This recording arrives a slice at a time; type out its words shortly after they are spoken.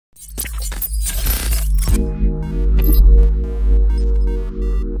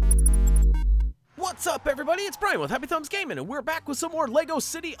What's up, everybody? It's Brian with HappyThumbsGaming, and we're back with some more Lego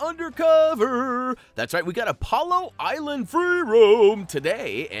City Undercover. That's right, we got Apollo Island free roam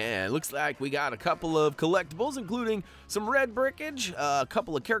today, and it looks like we got a couple of collectibles, including some red brickage, a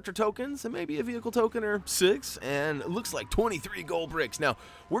couple of character tokens, and maybe a vehicle token or 6, and it looks like 23 gold bricks. Now,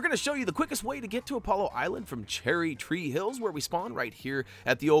 we're going to show you the quickest way to get to Apollo Island from Cherry Tree Hills, where we spawn right here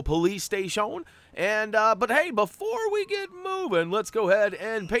at the old police station. And, but hey, before we get moving, let's go ahead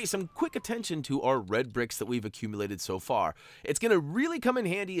and pay some quick attention to our red bricks that we've accumulated so far. It's going to really come in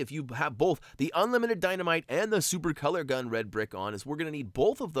handy if you have both the unlimited dynamite and the super color gun red brick on, as we're going to need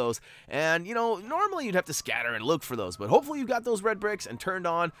both of those. And, you know, normally you'd have to scatter and look for those, but hopefully you've got those red bricks and turned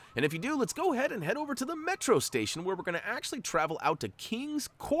on. And if you do, let's go ahead and head over to the metro station, where we're going to actually travel out to King's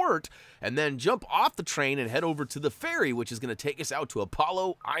Court and then jump off the train and head over to the ferry, which is going to take us out to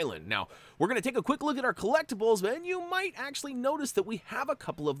Apollo Island. Now, we're going to take a quick look at our collectibles, and you might actually notice that we have a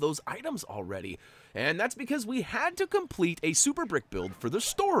couple of those items already. And that's because we had to complete a super brick build for the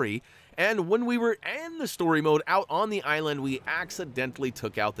story, and when we were in the story mode out on the island, we accidentally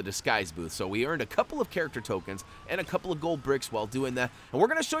took out the Disquise Booth. So we earned a couple of character tokens and a couple of gold bricks while doing that. And we're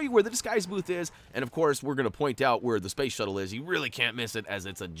going to show you where the Disquise Booth is, and of course, we're going to point out where the space shuttle is. You really can't miss it, as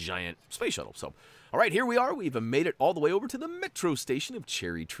it's a giant space shuttle. So, all right, here we are. We've made it all the way over to the metro station of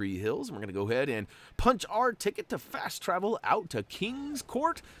Cherry Tree Hills. And we're going to go ahead and punch our ticket to fast travel out to King's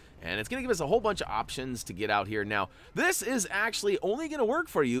Court. And it's going to give us a whole bunch of options to get out here. Now, this is actually only going to work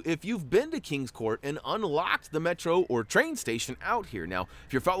for you if you've been to King's Court and unlocked the metro or train station out here. Now,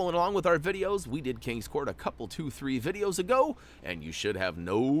 if you're following along with our videos, we did King's Court a couple, 2-3 videos ago, and you should have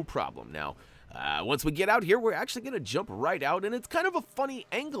no problem. Now, once we get out here, we're actually going to jump right out, and it's kind of a funny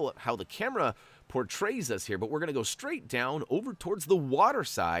angle at how the camera portrays us here, but we're going to go straight down over towards the water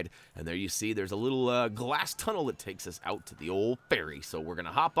side, and there you see there's a little glass tunnel that takes us out to the old ferry. So we're going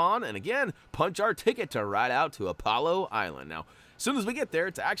to hop on and again punch our ticket to ride out to Apollo Island. Now, as soon as we get there,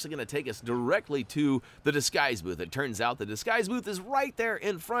 it's actually going to take us directly to the Disquise Booth. It turns out the Disquise Booth is right there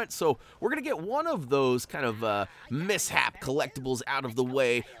in front, so we're going to get one of those kind of mishap collectibles out of the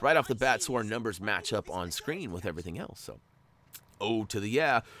way right off the bat, so our numbers match up on screen with everything else. So, oh to the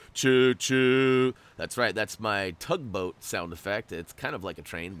yeah, choo-choo. That's right, that's my tugboat sound effect. It's kind of like a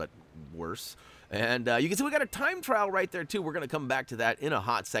train, but worse. And you can see we got a time trial right there, too. We're going to come back to that in a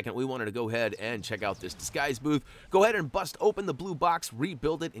hot second. We wanted to go ahead and check out this Disquise Booth. Go ahead and bust open the blue box,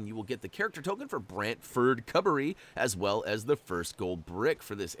 rebuild it, and you will get the character token for Brantford Cubbery, as well as the first gold brick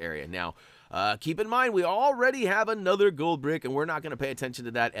for this area. Now, keep in mind, we already have another gold brick, and we're not going to pay attention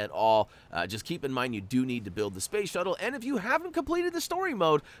to that at all. Just keep in mind, you do need to build the space shuttle, and if you haven't completed the story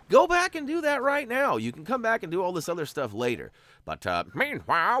mode, go back and do that right now. You can come back and do all this other stuff later. But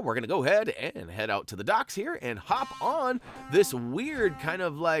meanwhile, we're going to go ahead and head out to the docks here and hop on this weird kind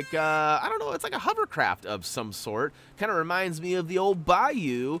of like, I don't know, it's like a hovercraft of some sort. Kind of reminds me of the old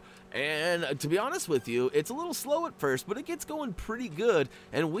Bayou. And to be honest with you, it's a little slow at first, but it gets going pretty good.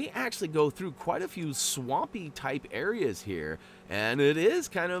 And we actually go through quite a few swampy type areas here. And it is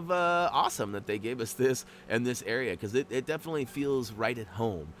kind of awesome that they gave us this in this area, because it definitely feels right at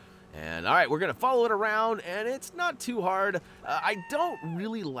home. And all right, we're going to follow it around, and it's not too hard. I don't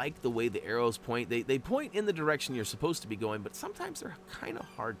really like the way the arrows point. They point in the direction you're supposed to be going, but sometimes they're kind of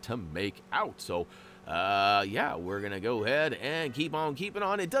hard to make out. So, yeah, we're going to go ahead and keep on keeping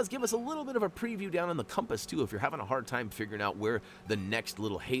on. It does give us a little bit of a preview down on the compass, too. If you're having a hard time figuring out where the next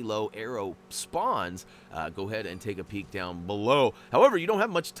little halo arrow spawns, go ahead and take a peek down below. However, you don't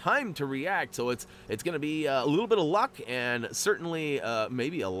have much time to react, so it's going to be a little bit of luck and certainly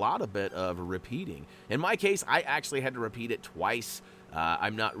maybe a lot of bit of repeating. In my case, I actually had to repeat it twice.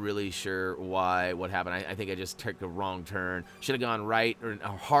 I'm not really sure what happened. I think I just took a wrong turn. Should have gone right, or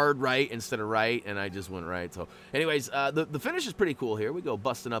hard right instead of right, and I just went right. So anyways, the finish is pretty cool here. We go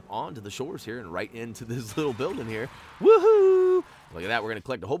busting up onto the shores here and right into this little building here. Woohoo! Look at that. We're going to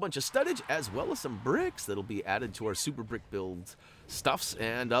collect a whole bunch of studdage as well as some bricks that'll be added to our super brick builds stuffs.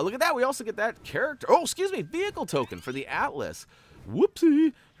 And look at that. We also get that character, vehicle token for the Atlas.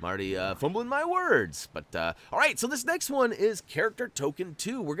 Whoopsie. I'm already fumbling my words. But, all right, so this next one is character token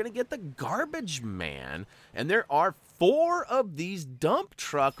 2. We're going to get the Garbage Man, and there are 4 of these dump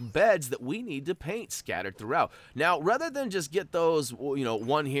truck beds that we need to paint scattered throughout. Now, rather than just get those, you know,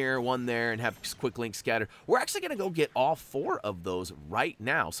 one here, one there, and have quick links scattered, we're actually going to go get all 4 of those right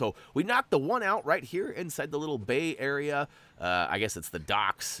now. So we knocked the one out right here inside the little bay area. I guess it's the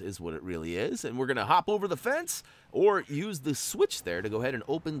docks is what it really is. And we're going to hop over the fence or use the switch there to go ahead and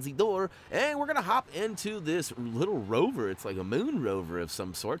open open the door, and we're gonna hop into this little rover. It's like a moon rover of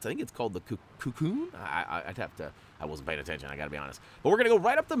some sorts. I think it's called the Cocoon. I'd have to. I wasn't paying attention, I gotta be honest. But we're gonna go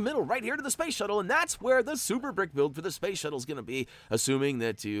right up the middle, right here to the space shuttle, and that's where the super brick build for the space shuttle is gonna be, assuming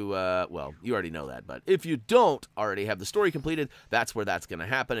that you, well, you already know that, but if you don't already have the story completed, that's where that's gonna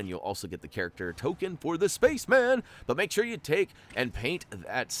happen, and you'll also get the character token for the spaceman. But make sure you take and paint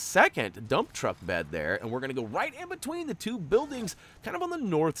that second dump truck bed there, and we're gonna go right in between the two buildings, kind of on the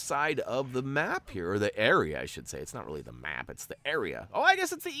north side of the map here, or the area, I should say. It's not really the map, it's the area. Oh, I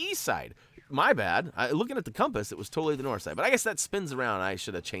guess it's the east side. My bad. Looking at the compass, it was totally the north side. But I guess that spins around. I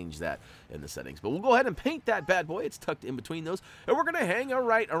should have changed that in the settings. But we'll go ahead and paint that bad boy. It's tucked in between those. And we're going to hang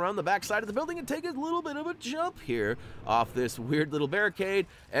right around the back side of the building and take a little bit of a jump here off this weird little barricade.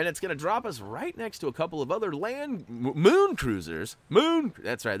 And it's going to drop us right next to a couple of other moon cruisers.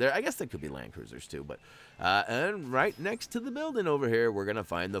 That's right. There. I guess they could be land cruisers too. But and right next to the building over here, we're going to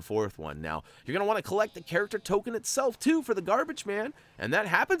find the fourth one. Now, you're going to want to collect the character token itself too for the garbage man. And that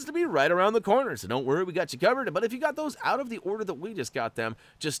happens to be right around the corner, so don't worry, we got you covered. But if you got those out of the order that we just got them,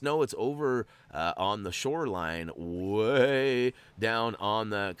 just know it's over on the shoreline way down on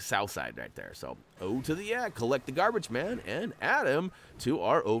the south side right there. So collect the garbage man and add him to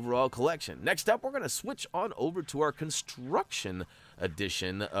our overall collection. Next up, we're going to switch on over to our construction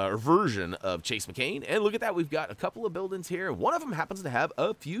edition or version of Chase McCain, and look at that, we've got a couple of buildings here. One of them happens to have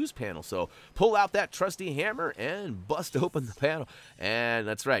a fuse panel, so pull out that trusty hammer and bust open the panel, and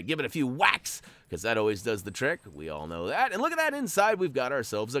that's right, give it a few whacks, because that always does the trick. We all know that. And look at that, inside we've got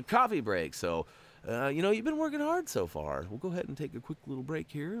ourselves a coffee break. So you know, you've been working hard so far. We'll go ahead and take a quick little break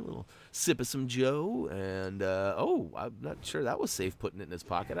here, a little sip of some Joe, and oh, I'm not sure that was safe putting it in his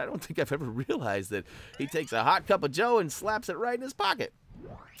pocket. I don't think I've ever realized that he takes a hot cup of Joe and slaps it right in his pocket.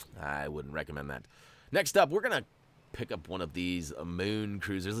 I wouldn't recommend that. Next up, we're gonna pick up one of these moon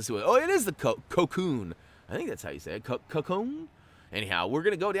cruisers. Let's see what, oh, it is the Cocoon. I think that's how you say it, Cocoon? Anyhow, we're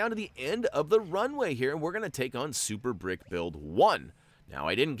gonna go down to the end of the runway here, and we're gonna take on Super Brick Build 1. Now,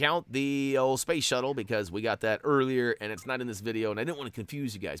 I didn't count the old space shuttle because we got that earlier, and it's not in this video, and I didn't want to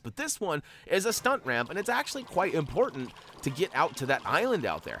confuse you guys. But this one is a stunt ramp, and it's actually quite important to get out to that island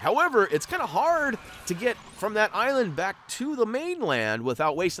out there. However, it's kind of hard to get from that island back to the mainland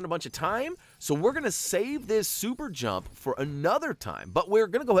without wasting a bunch of time. So we're going to save this super jump for another time. But we're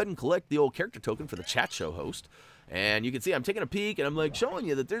going to go ahead and collect the old character token for the chat show host. And you can see I'm taking a peek, and I'm like showing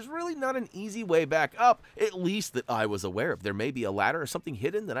you that there's really not an easy way back up, at least that I was aware of. There may be a ladder or something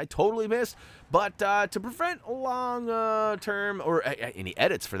hidden that I totally missed, but to prevent long-term, or any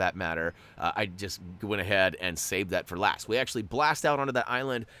edits for that matter, I just went ahead and saved that for last. We actually blast out onto that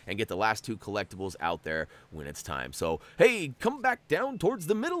island and get the last two collectibles out there when it's time. So, hey, come back down towards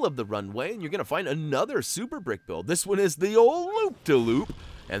the middle of the runway, and you're going to find another super brick build. This one is the old loop-de-loop.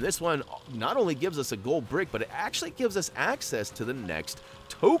 And this one not only gives us a gold brick, but it actually gives us access to the next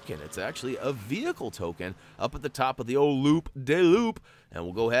token. It's actually a vehicle token up at the top of the old loop-de-loop. And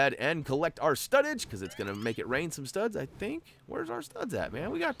we'll go ahead and collect our studdage, because it's going to make it rain some studs, I think. Where's our studs at,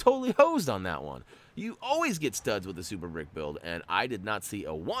 man? We got totally hosed on that one. You always get studs with the super brick build, and I did not see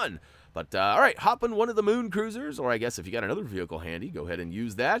a one. But, all right, hop in one of the moon cruisers, or I guess if you got another vehicle handy, go ahead and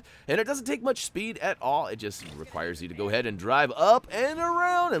use that. And it doesn't take much speed at all. It just requires you to go ahead and drive up and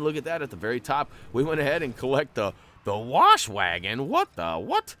around. And look at that, at the very top, we went ahead and collect the wash wagon. What the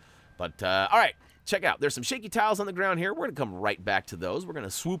what? But, all right. Check out, there's some shaky tiles on the ground here. We're going to come right back to those. We're going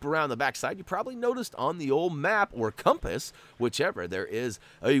to swoop around the backside. You probably noticed on the old map or compass, whichever, there is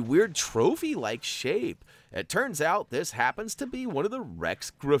a weird trophy-like shape. It turns out this happens to be one of the Rex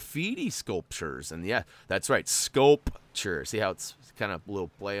graffiti sculptures. And yeah, that's right, sculpture. See how it's kind of a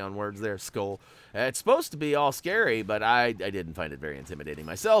little play on words there, skull. It's supposed to be all scary, but I didn't find it very intimidating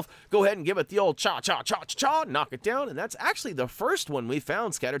myself. Go ahead and give it the old cha-cha-cha-cha-cha, knock it down, and that's actually the first one we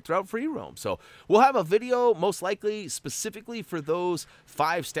found scattered throughout free roam. So we'll have a video, most likely, specifically for those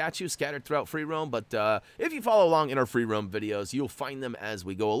 5 statues scattered throughout free roam, but if you follow along in our free roam videos, you'll find them as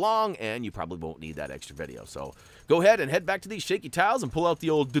we go along, and you probably won't need that extra video. So go ahead and head back to these shaky tiles and pull out the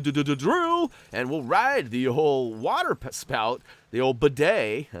old drill, and we'll ride the whole water spout, the old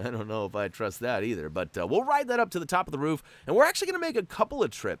bidet. I don't know if I trust that either, but we'll ride that up to the top of the roof, and we're actually going to make a couple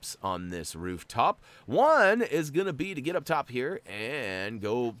of trips on this rooftop. One is going to be to get up top here and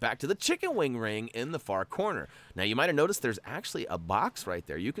go back to the chicken wing ring in the far corner. Now, you might have noticed there's actually a box right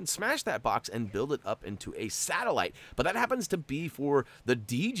there. You can smash that box and build it up into a satellite, but that happens to be for the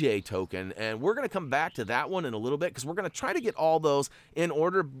DJ token, and we're going to come back to that one in a little bit because we're going to try to get all those in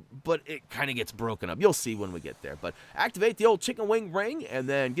order, but it kind of gets broken up. You'll see when we get there. But activate the old chicken wing ring and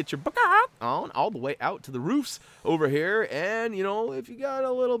then get your on all the way out to the roofs over here. And, you know, if you got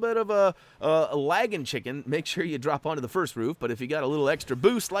a little bit of a lagging chicken, make sure you drop onto the first roof. But if you got a little extra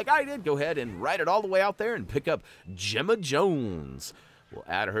boost like I did, go ahead and ride it all the way out there and pick up Gemma Jones. We'll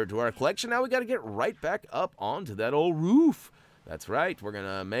add her to our collection. Now we got to get right back up onto that old roof. That's right. We're going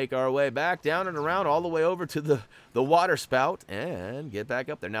to make our way back down and around all the way over to the water spout and get back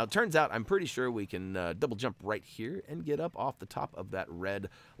up there. Now, it turns out I'm pretty sure we can double jump right here and get up off the top of that red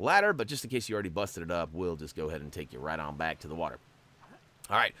ladder. But just in case you already busted it up, we'll just go ahead and take you right on back to the water.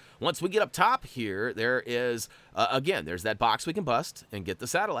 All right, once we get up top here, there is, again, there's that box we can bust and get the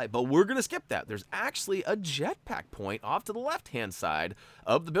satellite, but we're going to skip that. There's actually a jetpack point off to the left-hand side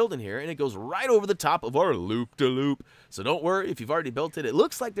of the building here, and it goes right over the top of our loop-de-loop. So don't worry if you've already built it. It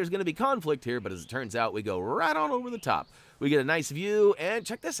looks like there's going to be conflict here, but as it turns out, we go right on over the top. We get a nice view, and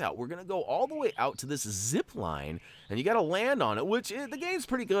check this out. We're going to go all the way out to this zip line, and you got to land on it, which the game's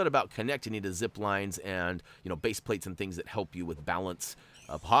pretty good about connecting you to zip lines and, you know, base plates and things that help you with balance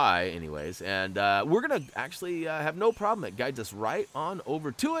up high anyways. And we're going to actually have no problem. It guides us right on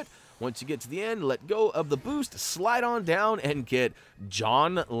over to it. Once you get to the end, let go of the boost, slide on down, and get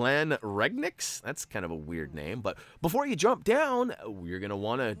John Len Regnix. That's kind of a weird name, but before you jump down, you're going to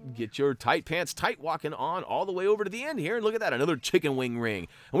want to get your tight pants tight walking on all the way over to the end here, and look at that, another chicken wing ring.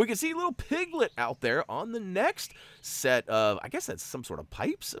 And we can see a little piglet out there on the next set of, I guess that's some sort of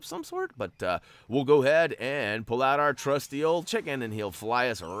pipes of some sort, but we'll go ahead and pull out our trusty old chicken, and he'll fly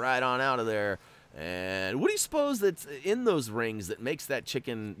us right on out of there. And what do you suppose that's in those rings that makes that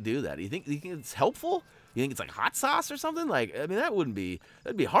chicken do that? Do you think it's helpful? You think it's like hot sauce or something? Like, I mean, that'd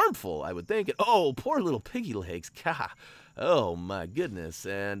be harmful, I would think. And, oh, poor little piggy legs. God. Oh, my goodness.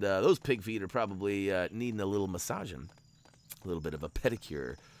 And those pig feet are probably needing a little massaging, a little bit of a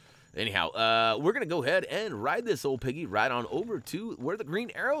pedicure. Anyhow, we're going to go ahead and ride this old piggy right on over to where the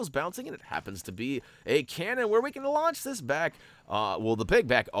green arrow's bouncing, and it happens to be a cannon where we can launch this back, well, the pig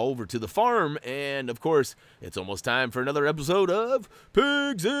back over to the farm. And, of course, it's almost time for another episode of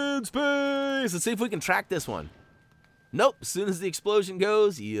Pigs in Space. Let's see if we can track this one. Nope, as soon as the explosion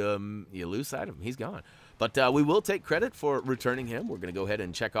goes, you lose sight of him. He's gone. But we will take credit for returning him. We're going to go ahead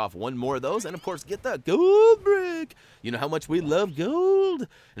and check off one more of those. And, of course, get the gold brick. You know how much we love gold.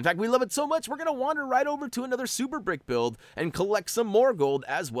 In fact, we love it so much, we're going to wander right over to another super brick build and collect some more gold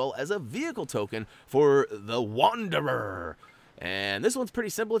as well as a vehicle token for the Wanderer. And this one's pretty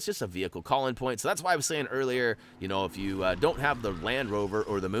simple. It's just a vehicle call-in point. So that's why I was saying earlier, you know, if you don't have the Land Rover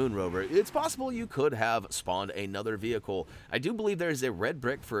or the Moon Rover, it's possible you could have spawned another vehicle. I do believe there's a red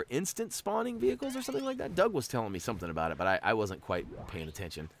brick for instant spawning vehicles or something like that. Doug was telling me something about it, but I wasn't quite paying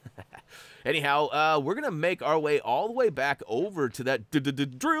attention. Anyhow, we're going to make our way all the way back over to that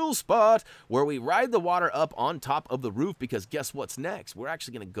drill spot where we ride the water up on top of the roof, because guess what's next? We're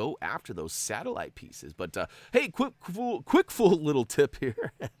actually going to go after those satellite pieces. But hey, quick full little tip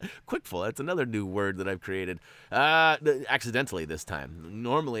here. Quickful, that's another new word that I've created. Accidentally this time.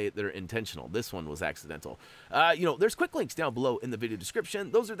 Normally they're intentional. This one was accidental. You know, there's quick links down below in the video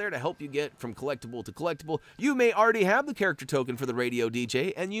description. Those are there to help you get from collectible to collectible. You may already have the character token for the radio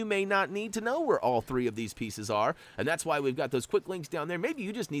DJ, and you may not need to know where all three of these pieces are, and that's why we've got those quick links down there. Maybe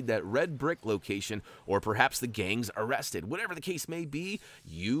you just need that red brick location, or perhaps the gang's arrested. Whatever the case may be,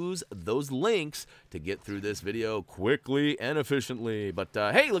 use those links to get through this video quickly and efficiently. But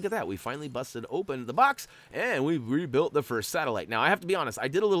hey, look at that. We finally busted open the box, and we rebuilt the first satellite. Now, I have to be honest, I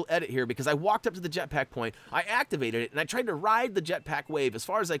did a little edit here because I walked up to the jetpack point, I activated it, and I tried to ride the jetpack wave as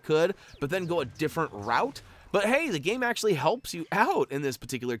far as I could, but then go a different route. But hey, the game actually helps you out in this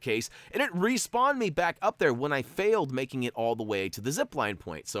particular case, and it respawned me back up there when I failed making it all the way to the zipline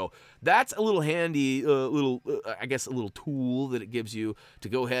point. So that's a little handy, I guess, a little tool that it gives you to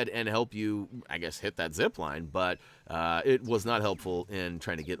go ahead and help you, I guess, hit that zipline. But it was not helpful in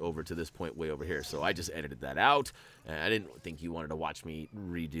trying to get over to this point way over here. So I just edited that out. I didn't think you wanted to watch me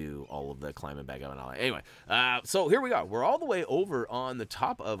redo all of the climbing back up and all that. Anyway, so here we are. We're all the way over on the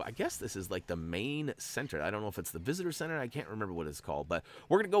top of, I guess this is like the main center. I don't know if it's the visitor center. I can't remember what it's called, but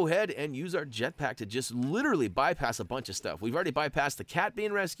we're going to go ahead and use our jetpack to just literally bypass a bunch of stuff. We've already bypassed the cat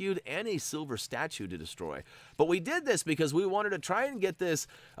being rescued and a silver statue to destroy. But we did this because we wanted to try and get this,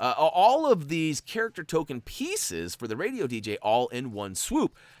 all of these character token pieces for the radio DJ all in one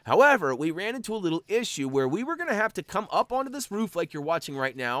swoop. However, we ran into a little issue where we were going to have to come up onto this roof like you're watching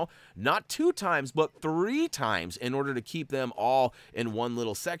right now, not 2 times, but 3 times in order to keep them all in one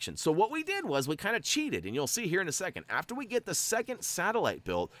little section. So what we did was we kind of cheated, and you'll see here in a second. After we get the second satellite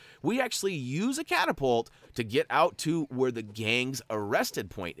built, we actually use a catapult to get out to where the gang's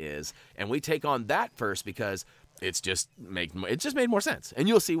arrested point is, and we take on that first because it just made more sense, and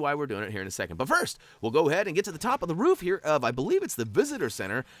you'll see why we're doing it here in a second. But first, we'll go ahead and get to the top of the roof here of, I believe it's the visitor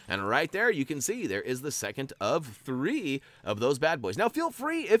center, and right there you can see there is the second of 3 of those bad boys. Now feel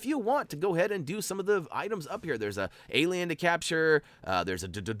free, if you want, to go ahead and do some of the items up here. There's a alien to capture, there's a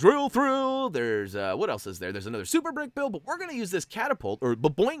drill through, there's what else is there? There's another super brick build, but we're going to use this catapult, or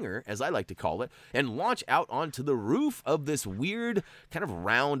boinger as I like to call it, and launch out onto the roof of this weird kind of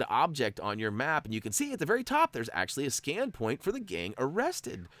round object on your map. And you can see at the very top there's actually a scan point for the gang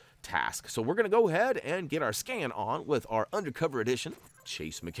arrested task. So we're going to go ahead and get our scan on with our undercover edition,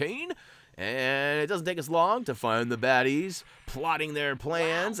 Chase McCain. And it doesn't take us long to find the baddies plotting their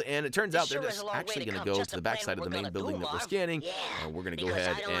plans, and it turns out they're just actually going to go to the backside of the main building that we're scanning, and we're going to go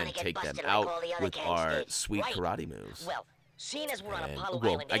ahead and take them out with our sweet karate moves. Seeing as we're on Apollo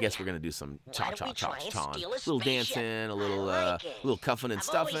well, Island I guess anyhow, we're gonna do some why don't we try and steal a little spaceship? dancing, a little like it. little cuffing and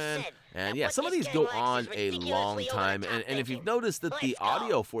I've always stuffing, said and that yeah, what some of this these gang go on lacks is a long ridiculously time, over-the-top and if you've thinking. noticed that the Let's go.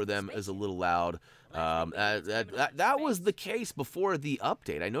 audio for them is a little loud, that was the case before the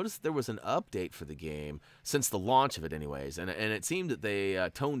update. I noticed there was an update for the game since the launch of it anyways, and it seemed that they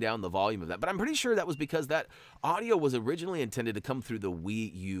toned down the volume of that, but I'm pretty sure that was because that audio was originally intended to come through the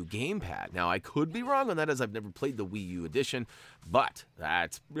Wii U gamepad. Now, I could be wrong on that as I've never played the Wii U edition, but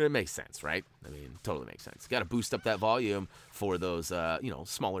it makes sense, right? I mean, totally makes sense. Got to boost up that volume for those,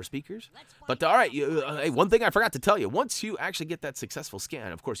 smaller speakers. But all right, hey, one thing I forgot to tell you, once you actually get that successful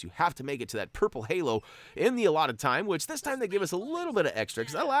scan, of course, you have to make it to that purple halo in the allotted time, which this time they give us a little bit of extra,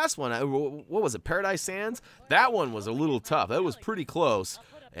 because that last one, what was it, Paradise Sands? That one was a little tough. That was pretty close.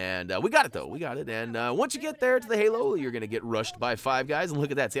 And we got it, though. We got it. And once you get there to the halo, you're going to get rushed by 5 guys. And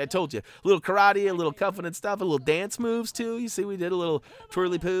look at that. See, I told you. A little karate, a little cuffing and stuff, a little dance moves, too. You see, we did a little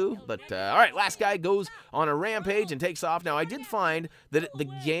twirly-poo. But, all right, last guy goes on a rampage and takes off. Now, I did find that the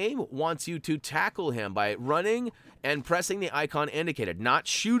game wants you to tackle him by running and pressing the icon indicated, not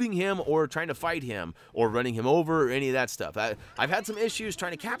shooting him or trying to fight him or running him over or any of that stuff. I've had some issues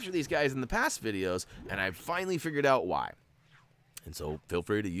trying to capture these guys in the past videos, and I've finally figured out why. And so feel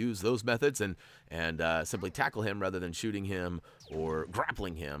free to use those methods and simply tackle him rather than shooting him or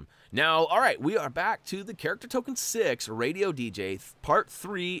grappling him. Now, all right, we are back to the Character Token 6 Radio DJ Part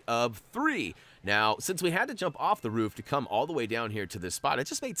 3 of 3. Now, since we had to jump off the roof to come all the way down here to this spot, it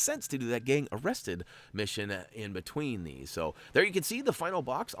just made sense to do that gang arrested mission in between these. So there you can see the final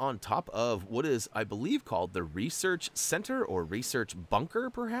box on top of what is, I believe, called the Research Center or Research Bunker,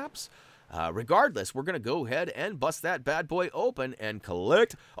 perhaps. Regardless, we're going to go ahead and bust that bad boy open and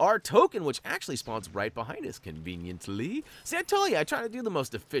collect our token, which actually spawns right behind us conveniently. See, I tell you, I try to do the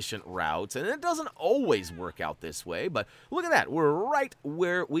most efficient routes, and it doesn't always work out this way, but look at that. We're right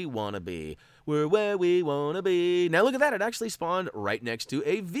where we want to be. We're where we want to be. Now, look at that. It actually spawned right next to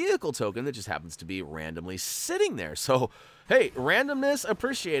a vehicle token that just happens to be randomly sitting there. So, hey, randomness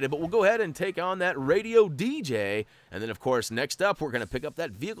appreciated, but we'll go ahead and take on that radio DJ. And then, of course, next up, we're going to pick up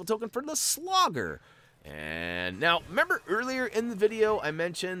that vehicle token for the Slogger. And now, remember earlier in the video, I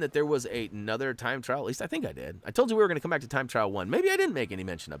mentioned that there was another time trial. At least I think I did. I told you we were going to come back to time trial 1. Maybe I didn't make any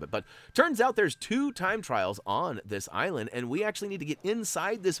mention of it, but turns out there's 2 time trials on this island, and we actually need to get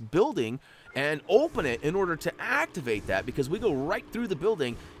inside this building and open it in order to activate that, because we go right through the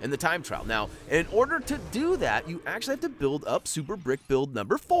building in the time trial. Now, in order to do that, you actually have to build up Super Brick Build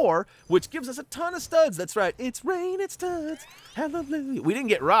number 4, which gives us a ton of studs. That's right. It's rain, it's studs. Hallelujah. We didn't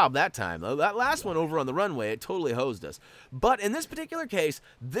get robbed that time, though. That last one over on the runway, it totally hosed us. But in this particular case,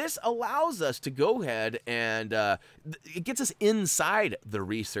 this allows us to go ahead and it gets us inside the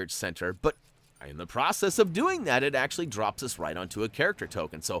research center, but in the process of doing that, it actually drops us right onto a character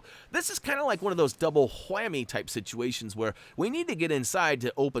token. So this is kind of like one of those double whammy type situations where we need to get inside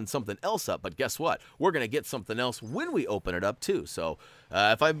to open something else up. But guess what? We're going to get something else when we open it up too. So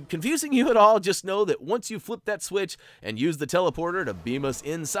if I'm confusing you at all, just know that once you flip that switch and use the teleporter to beam us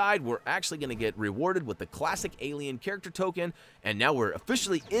inside, we're actually going to get rewarded with the classic alien character token. And now we're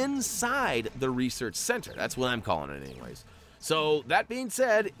officially inside the research center. That's what I'm calling it anyways. So that being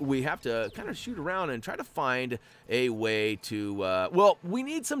said, we have to kind of shoot around and try to find a way to, well, we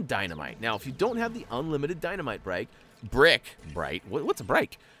need some dynamite. Now, if you don't have the unlimited dynamite brick, what's a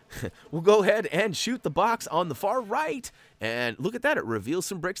brick? We'll go ahead and shoot the box on the far right And look at that, it reveals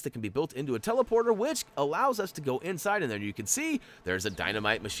some bricks that can be built into a teleporter, which allows us to go inside. And then you can see there's a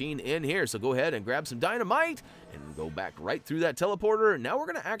dynamite machine in here. So go ahead and grab some dynamite and go back right through that teleporter. Now we're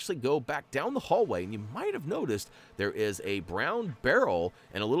going to actually go back down the hallway. And you might have noticed there is a brown barrel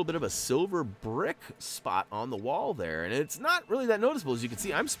and a little bit of a silver brick spot on the wall there. And it's not really that noticeable. As you can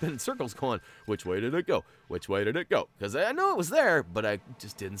see, I'm spinning circles going, which way did it go? Which way did it go? Because I know it was there, but I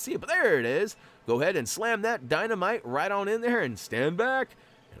just didn't see it. But there it is. Go ahead and slam that dynamite right on in there and stand back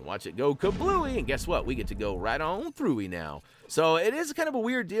and watch it go kablooey. And guess what? We get to go right on through now. So it is kind of a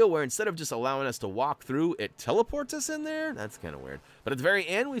weird deal where instead of just allowing us to walk through, it teleports us in there. That's kind of weird. But at the very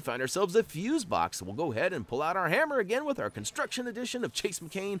end, we find ourselves a fuse box. So we'll go ahead and pull out our hammer again with our construction edition of Chase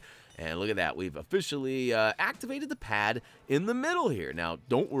McCain. And look at that. We've officially activated the pad in the middle here. Now,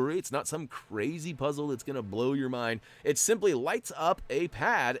 don't worry. It's not some crazy puzzle that's going to blow your mind. It simply lights up a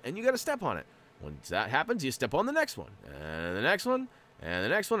pad, and you got to step on it. Once that happens, you step on the next one, and the next one, and the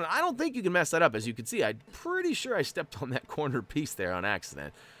next one. And I don't think you can mess that up. As you can see, I'm pretty sure I stepped on that corner piece there on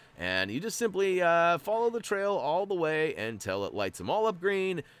accident. And you just simply follow the trail all the way until it lights them all up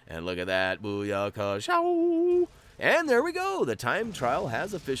green. And look at that. Booyaka shoo! And there we go. The time trial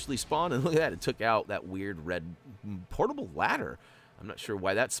has officially spawned. And look at that. It took out that weird red portable ladder. I'm not sure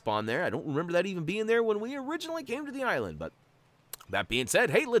why that spawned there. I don't remember that even being there when we originally came to the island. But that being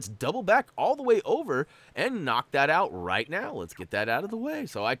said, hey, let's double back all the way over and knock that out right now. Let's get that out of the way.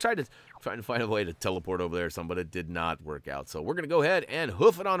 So I tried to find a way to teleport over there, but it did not work out. So we're going to go ahead and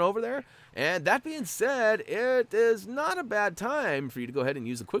hoof it on over there. And that being said, it is not a bad time for you to go ahead and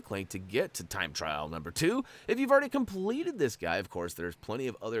use a quick link to get to time trial number 2. If you've already completed this guy, of course, there's plenty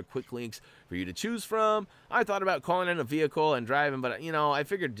of other quick links for you to choose from. I thought about calling in a vehicle and driving, but, you know, I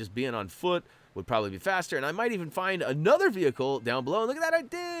figured just being on foot would probably be faster, and I might even find another vehicle down below. And look at that, I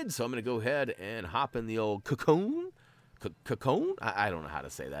did. So I'm going to go ahead and hop in the old cocoon. Cocoon? I don't know how to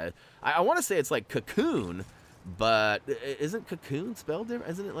say that. I want to say it's like cocoon, but isn't cocoon spelled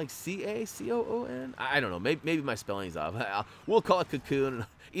different? Isn't it like C-A-C-O-O-N? I don't know. Maybe my spelling's off. We'll call it cocoon.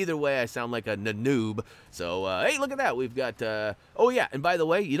 Either way, I sound like a noob. So, hey, look at that. We've got, oh, yeah, and by the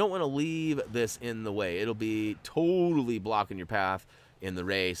way, you don't want to leave this in the way. It'll be totally blocking your path in the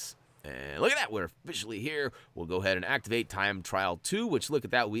race. And look at that, we're officially here. We'll go ahead and activate Time Trial 2, which, look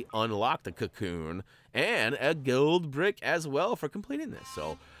at that, we unlocked the cocoon and a gold brick as well for completing this.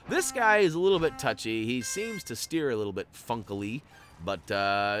 So this guy is a little bit touchy. He seems to steer a little bit funkily, but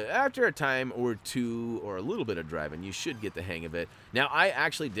after a time or two or a little bit of driving, you should get the hang of it. Now, I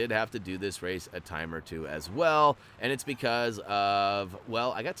actually did have to do this race a time or two as well, and it's because of,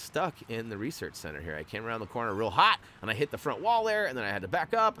 well, I got stuck in the research center here. I came around the corner real hot, and I hit the front wall there, and then I had to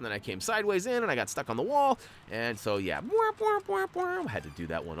back up, and then I came sideways in, and I got stuck on the wall, and so, yeah, I had to do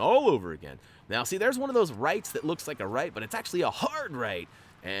that one all over again. Now, see, there's one of those rights that looks like a right, but it's actually a hard right.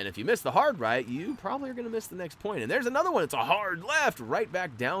 And if you miss the hard right, you probably are going to miss the next point. And there's another one. It's a hard left right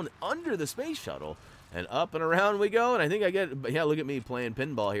back down under the space shuttle. And up and around we go. And I think I get, yeah, look at me playing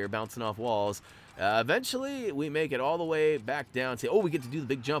pinball here, bouncing off walls. Eventually, we make it all the way back down. See, oh, we get to do the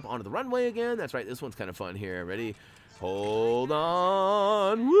big jump onto the runway again. That's right. This one's kind of fun here. Ready? Hold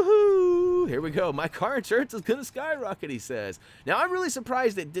on. Woohoo! Here we go. My car insurance is going to skyrocket, he says. Now, I'm really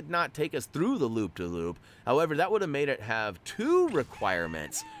surprised it did not take us through the loop-to-loop. However, that would have made it have 2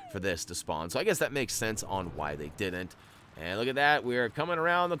 requirements for this to spawn. So I guess that makes sense on why they didn't. And look at that, we're coming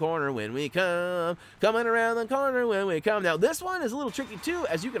around the corner when we come, coming around the corner when we come. Now, this one is a little tricky, too,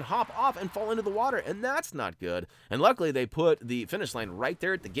 as you can hop off and fall into the water, and that's not good. And luckily, they put the finish line right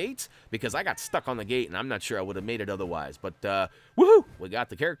there at the gates, because I got stuck on the gate, and I'm not sure I would have made it otherwise. But, woohoo! We got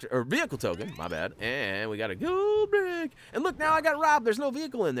the character, or vehicle token, my bad, and we got a gold brick. And look, now I got robbed. There's no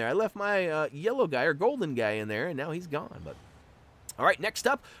vehicle in there. I left my yellow guy, or golden guy in there, and now he's gone, but... All right, next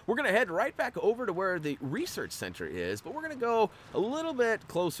up, we're going to head right back over to where the research center is, but we're going to go a little bit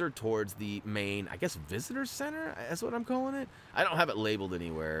closer towards the main, I guess, visitor center? That's what I'm calling it. I don't have it labeled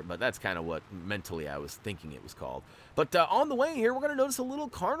anywhere, but that's kind of what mentally I was thinking it was called. But on the way here, we're going to notice a little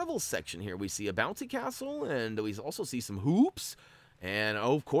carnival section here. We see a bouncy castle, and we also see some hoops. And,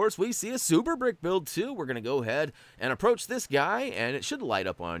 of course, we see a super brick build, too. We're going to go ahead and approach this guy, and it should light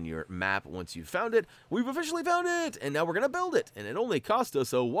up on your map once you've found it. We've officially found it, and now we're going to build it. And it only cost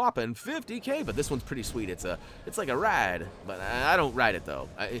us a whopping 50K, but this one's pretty sweet. It's like a ride, but I don't ride it, though.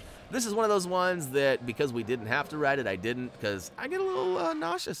 This is one of those ones that, because we didn't have to ride it, I didn't, because I get a little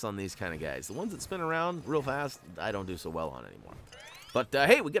nauseous on these kind of guys. The ones that spin around real fast, I don't do so well on anymore. But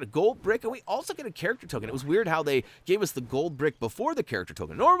hey, we get a gold brick, and we also get a character token. It was weird how they gave us the gold brick before the character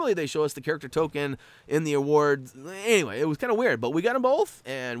token. Normally, they show us the character token in the awards. Anyway, it was kind of weird, but we got them both,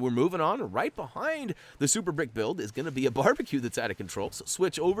 and we're moving on. Right behind the super brick build is going to be a barbecue that's out of control. So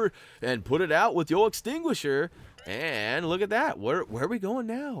switch over and put it out with your extinguisher. And look at that. Where are we going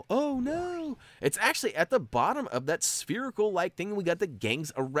now? Oh, no. It's actually at the bottom of that spherical-like thing we got the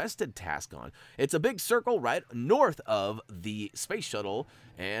Gangs Arrested task on. It's a big circle right north of the space shuttle.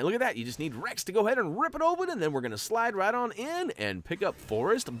 And look at that. You just need Rex to go ahead and rip it open, and then we're going to slide right on in and pick up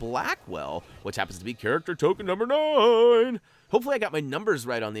Forrest Blackwell, which happens to be character token number 9. Hopefully I got my numbers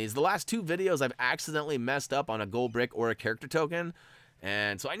right on these. The last 2 videos I've accidentally messed up on a gold brick or a character token.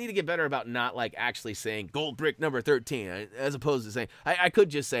 And so I need to get better about not like actually saying gold brick number 13, as opposed to saying, I could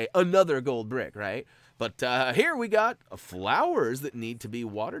just say another gold brick, right? But here we got flowers that need to be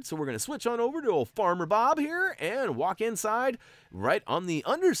watered. So we're going to switch on over to old Farmer Bob here and walk inside right on the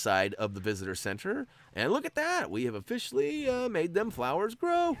underside of the visitor center. And look at that. We have officially made them flowers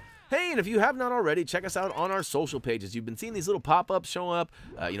grow. Hey, and if you have not already, check us out on our social pages. You've been seeing these little pop-ups show up.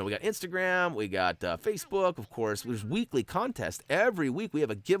 We got Instagram, we got Facebook, of course. There's weekly contests. Every week we have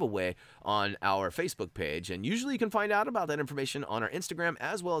a giveaway on our Facebook page, and usually you can find out about that information on our Instagram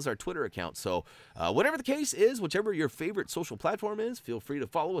as well as our Twitter account. So whatever the case is, whichever your favorite social platform is, feel free to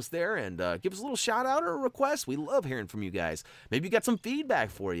follow us there and give us a little shout-out or a request. We love hearing from you guys. Maybe you got some feedback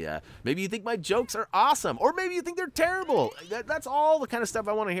for you. Maybe you think my jokes are awesome, or maybe you think they're terrible. That's all the kind of stuff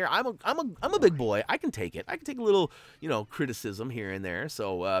I want to hear. I'm a big boy. I can take it. I can take a little, criticism here and there.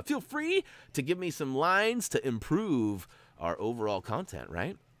 So feel free to give me some lines to improve our overall content,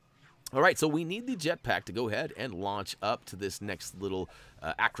 right? All right, so we need the jetpack to go ahead and launch up to this next little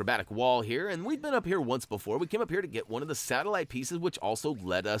acrobatic wall here. And we've been up here once before. We came up here to get one of the satellite pieces, which also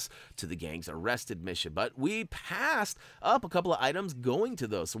led us to the Gangs Arrested mission. But we passed up a couple of items going to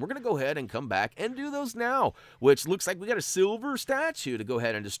those. So we're going to go ahead and come back and do those now, which looks like we got a silver statue to go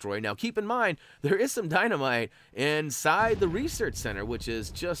ahead and destroy. Now, keep in mind, there is some dynamite inside the research center, which is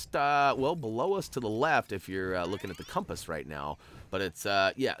just, below us to the left if you're looking at the compass right now. But it's,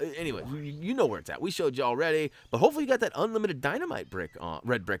 anyway, you know where it's at. We showed you already. But hopefully you got that unlimited dynamite brick on,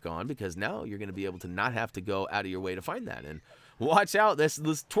 red brick on, because now you're going to be able to not have to go out of your way to find that. And watch out, this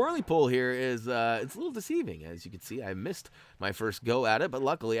twirly pole here is, it's a little deceiving. As you can see, I missed my first go at it, but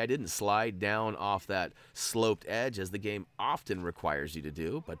luckily I didn't slide down off that sloped edge as the game often requires you to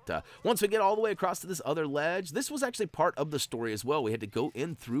do. But once we get all the way across to this other ledge, this was actually part of the story as well. We had to go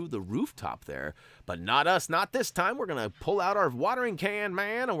in through the rooftop there, but not us, not this time. We're going to pull out our watering can,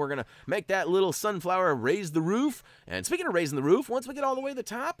 man, and we're going to make that little sunflower raise the roof. And speaking of raising the roof, once we get all the way to the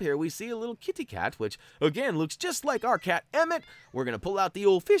top here, we see a little kitty cat, which again looks just like our cat Emmett. We're going to pull out the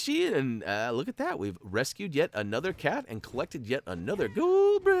old fishy, and look at that. We've rescued yet another cat and collected yet another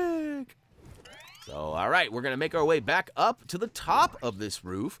gold brick. So, all right, we're going to make our way back up to the top of this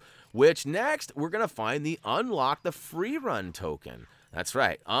roof, which next we're going to find the Unlock the Free Run token. That's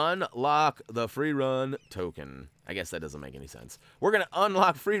right, unlock the free run token. I guess that doesn't make any sense. We're going to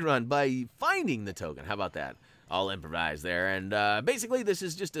unlock free run by finding the token. How about that? I'll improvise there. And basically, this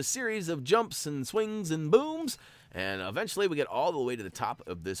is just a series of jumps and swings and booms. And eventually, we get all the way to the top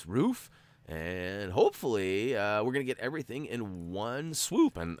of this roof. And hopefully, we're going to get everything in one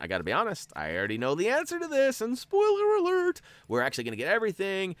swoop. And I got to be honest, I already know the answer to this. And spoiler alert, we're actually going to get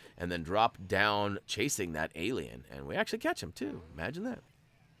everything and then drop down chasing that alien. And we actually catch him, too. Imagine that.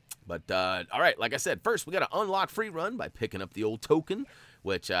 But, all right, like I said, first we got to unlock free run by picking up the old token,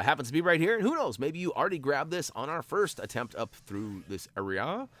 which happens to be right here. And who knows, maybe you already grabbed this on our first attempt up through this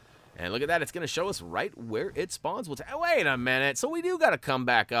area. And look at that, it's going to show us right where it spawns. Wait a minute, so we do got to come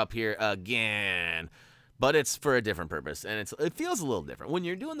back up here again. But it's for a different purpose, and it feels a little different. When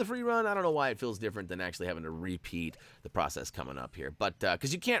you're doing the free run, I don't know why it feels different than actually having to repeat the process coming up here. But,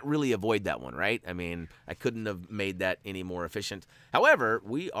 because you can't really avoid that one, right? I mean, I couldn't have made that any more efficient. However,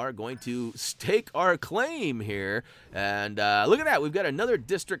 we are going to stake our claim here. And look at that, we've got another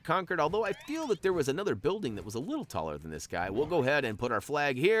district conquered, although I feel that there was another building that was a little taller than this guy. We'll go ahead and put our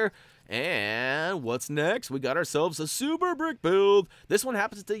flag here. And what's next? We got ourselves a super brick build. This one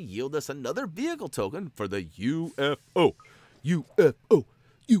happens to yield us another vehicle token for the UFO.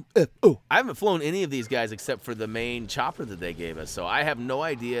 UFO. I haven't flown any of these guys except for the main chopper that they gave us, so I have no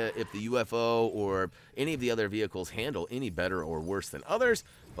idea if the UFO or any of the other vehicles handle any better or worse than others,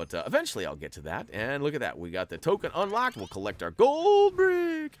 but eventually I'll get to that. And look at that. We got the token unlocked. We'll collect our gold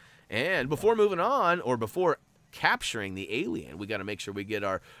brick. And before moving on, or before capturing the alien, we got to make sure we get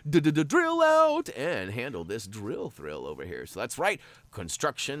our drill out and handle this drill thrill over here. So that's right,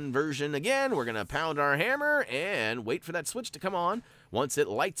 construction version again. We're going to pound our hammer and wait for that switch to come on. Once it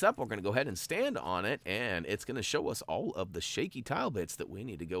lights up, we're going to go ahead and stand on it, and it's going to show us all of the shaky tile bits that we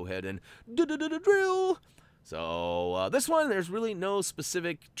need to go ahead and drill. So this one, there's really no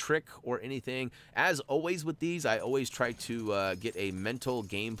specific trick or anything. As always with these, I always try to get a mental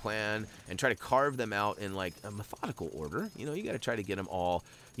game plan and try to carve them out in like a methodical order. You know, you got to try to get them all.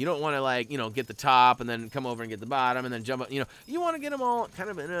 You don't want to, like, you know, get the top and then come over and get the bottom and then jump up. You know, you want to get them all kind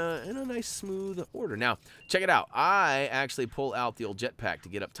of in a nice smooth order. Now, check it out. I actually pull out the old jetpack to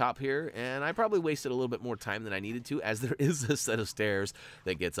get up top here, and I probably wasted a little bit more time than I needed to, as there is a set of stairs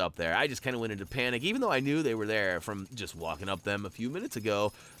that gets up there. I just kind of went into panic, even though I knew they were there from just walking up them a few minutes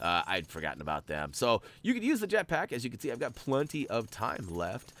ago. I'd forgotten about them. So you could use the jetpack. As you can see, I've got plenty of time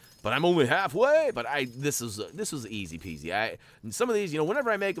left. But I'm only halfway. But this was easy peasy. Some of these, you know, whenever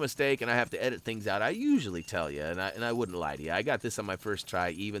I make a mistake and I have to edit things out, I usually tell you, and I wouldn't lie to you. I got this on my first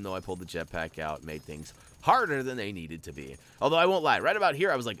try, even though I pulled the jetpack out, made things harder than they needed to be. Although I won't lie, right about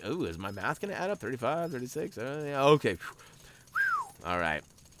here, I was like, oh, is my math gonna add up? 35, 36? Yeah, okay. All right.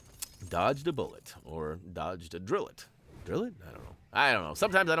 Dodged a bullet, or dodged a drill it. Drill it? I don't know.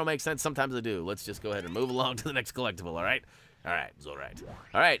 Sometimes I don't make sense. Sometimes I do. Let's just go ahead and move along to the next collectible. All right. All right, it's all right.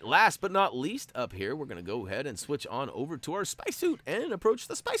 All right, last but not least up here, we're going to go ahead and switch on over to our spice suit and approach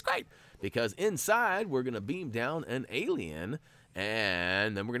the spice crate. Because inside, we're going to beam down an alien,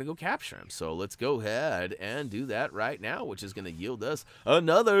 and then we're going to go capture him. So let's go ahead and do that right now, which is going to yield us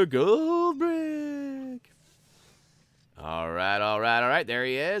another gold brick. All right. There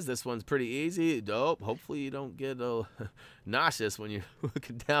he is. This one's pretty easy. Dope. Hopefully you don't get nauseous when you're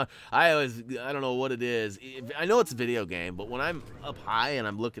looking down. I don't know what it is. I know it's a video game, but when I'm up high and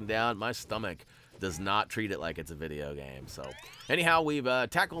I'm looking down, my stomach does not treat it like it's a video game. So anyhow, we've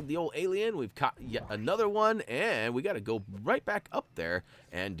tackled the old alien. We've caught yet another one, and we got to go right back up there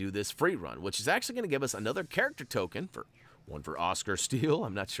and do this free run, which is actually going to give us another character token for Oscar Steele.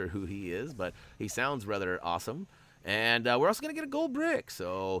 I'm not sure who he is, but he sounds rather awesome. And we're also going to get a gold brick.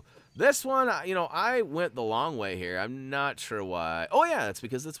 So this one, you know, I went the long way here. I'm not sure why. Oh, yeah, that's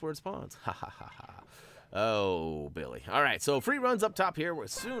because that's where it spawns. Ha, ha, ha, ha. Oh, Billy. All right, so free runs up top here.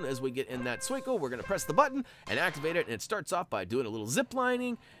 As soon as we get in that Swinkle, we're going to press the button and activate it. And it starts off by doing a little zip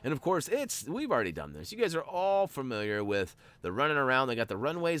lining. And, of course, we've already done this. You guys are all familiar with the running around. They got the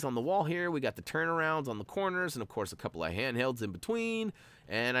runways on the wall here. We got the turnarounds on the corners. And, of course, a couple of handhelds in between.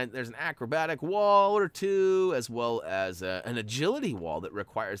 And there's an acrobatic wall or two, as well as an agility wall that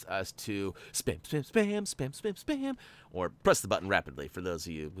requires us to spam, or press the button rapidly for those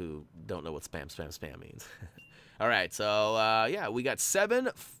of you who don't know what spam means. All right, so yeah, we got 7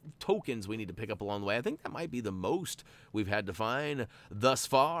 tokens we need to pick up along the way. I think that might be the most we've had to find thus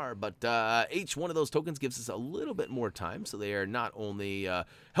far, but each one of those tokens gives us a little bit more time, so they are not only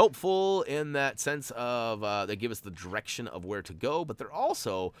helpful in that sense of they give us the direction of where to go, but they're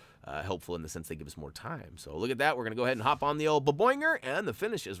also helpful in the sense they give us more time. So look at that. We're going to go ahead and hop on the old baboinger, and the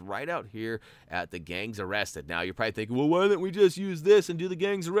finish is right out here at the Gangs Arrested. Now, you're probably thinking, well, why don't we just use this and do the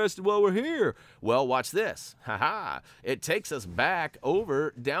Gangs Arrested while we're here? Well, watch this. Haha. It takes us back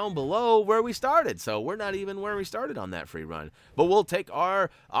over down below where we started. So we're not even where we started on that free run. But we'll take our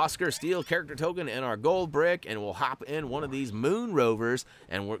Oscar Steele character token and our gold brick, and we'll hop in one of these moon rovers,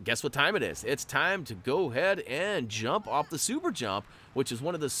 and guess what time it is? It's time to go ahead and jump off the super jump, which is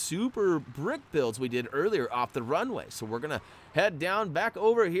one of the super brick builds we did earlier off the runway. So we're going to head down back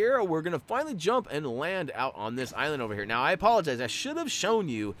over here. We're going to finally jump and land out on this island over here. Now, I apologize. I should have shown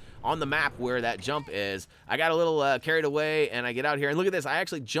you on the map where that jump is. I got a little carried away, and I get out here. And look at this. I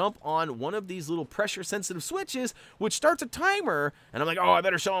actually jump on one of these little pressure-sensitive switches, which starts a timer. And I'm like, oh, I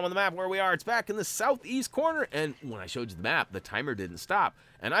better show them on the map where we are. It's back in the southeast corner. And when I showed you the map, the timer didn't stop.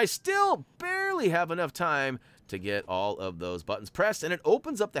 And I still barely have enough time to get all of those buttons pressed, and it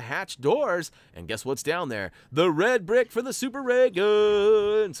opens up the hatch doors, and guess what's down there? The red brick for the super ray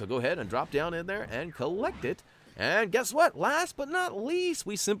gun. So go ahead and drop down in there and collect it. And guess what? Last but not least,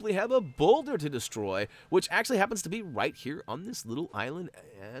 we simply have a boulder to destroy, which actually happens to be right here on this little island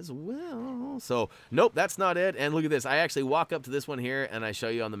as well. So, nope, that's not it. And look at this. I actually walk up to this one here, and I show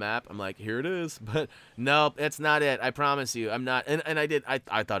you on the map. I'm like, here it is. But nope, it's not it. I promise you. I'm not. And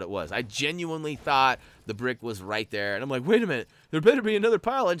I thought it was. I genuinely thought the brick was right there. And I'm like, wait a minute. There better be another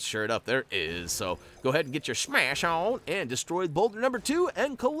pile. And sure enough, there is. So go ahead and get your smash on and destroy boulder number 2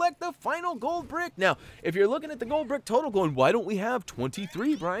 and collect the final gold brick. Now, if you're looking at the gold brick total going, why don't we have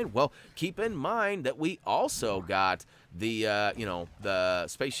 23, Brian? Well, keep in mind that we also got the, you know, the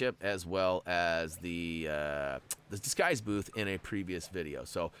spaceship as well as the the Disquise booth in a previous video.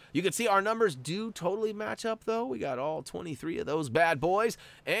 So you can see our numbers do totally match up, though. We got all 23 of those bad boys.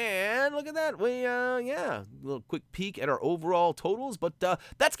 And look at that. We, yeah, a little quick peek at our overall totals. But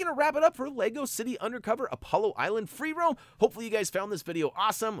that's going to wrap it up for Lego City Undercover Apollo Island Free Roam. Hopefully you guys found this video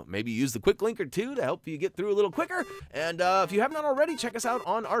awesome. Maybe use the quick link or two to help you get through a little quicker. And if you have not already, check us out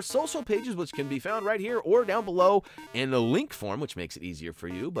on our social pages, which can be found right here or down below in the link form, which makes it easier for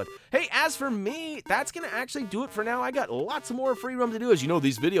you. But hey, as for me, that's going to actually do it for now. I got lots more free roam to do. As you know,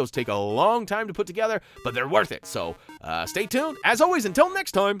 these videos take a long time to put together, but they're worth it. So stay tuned. As always, until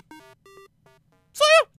next time, see ya!